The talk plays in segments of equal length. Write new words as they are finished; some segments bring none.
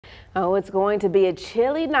Oh, it's going to be a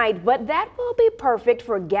chilly night, but that will be perfect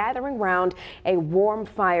for gathering around a warm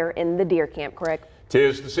fire in the deer camp, correct?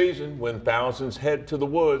 'Tis the season when thousands head to the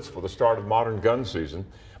woods for the start of modern gun season.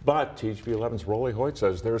 But THV11's Rolly Hoyt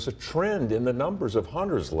says there's a trend in the numbers of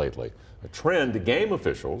hunters lately, a trend the game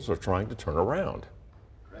officials are trying to turn around.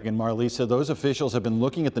 And Marlisa, those officials have been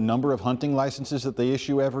looking at the number of hunting licenses that they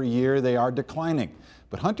issue every year. They are declining.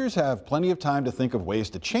 But hunters have plenty of time to think of ways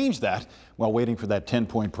to change that while waiting for that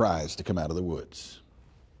 10-point prize to come out of the woods.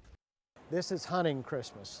 This is hunting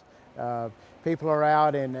Christmas. People are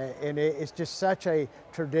out, and it's just such a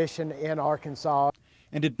tradition in Arkansas.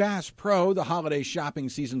 And at Bass Pro, the holiday shopping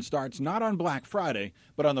season starts not on Black Friday,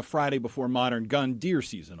 but on the Friday before modern gun deer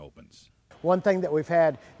season opens. One thing that we've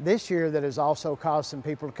had this year that has also caused some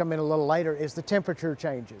people to come in a little later is the temperature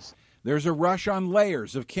changes. There's a rush on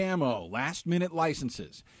layers of camo, last-minute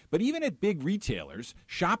licenses. But even at big retailers,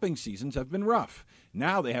 shopping seasons have been rough.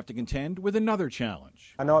 Now they have to contend with another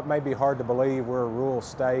challenge. I know it may be hard to believe we're a rural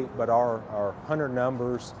state, but our hunter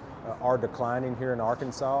numbers are declining here in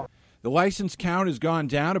Arkansas. The license count has gone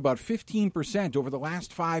down about 15% over the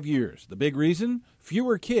last 5 years. The big reason?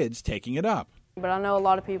 Fewer kids taking it up. But I know a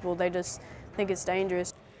lot of people, they just think it's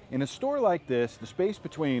dangerous. In a store like this, the space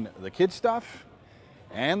between the kid stuff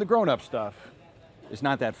and the grown-up stuff is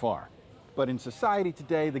not that far. But in society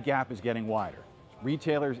today, the gap is getting wider.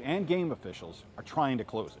 Retailers and game officials are trying to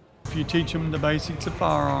close it. If you teach them the basics of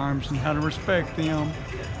firearms and how to respect them,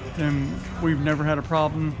 then we've never had a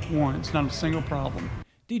problem once, not a single problem.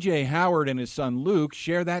 DJ Howard and his son Luke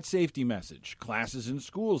share that safety message. Classes in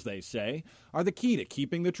schools, they say, are the key to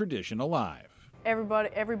keeping the tradition alive.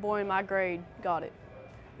 Every boy in my grade got it.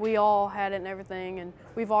 We all had it and everything, and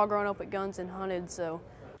we've all grown up with guns and hunted, so.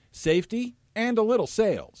 Safety and a little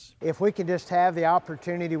sales. If we can just have the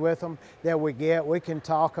opportunity with them that we get, we can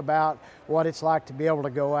talk about what it's like to be able to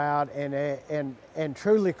go out and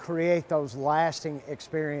truly create those lasting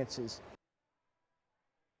experiences.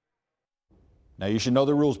 Now you should know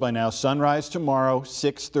the rules by now. Sunrise tomorrow,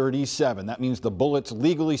 6:37. That means the bullets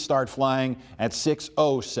legally start flying at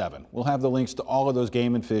 6:07. We'll have the links to all of those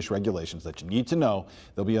game and fish regulations that you need to know.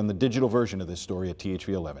 They'll be on the digital version of this story at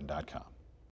THV11.com.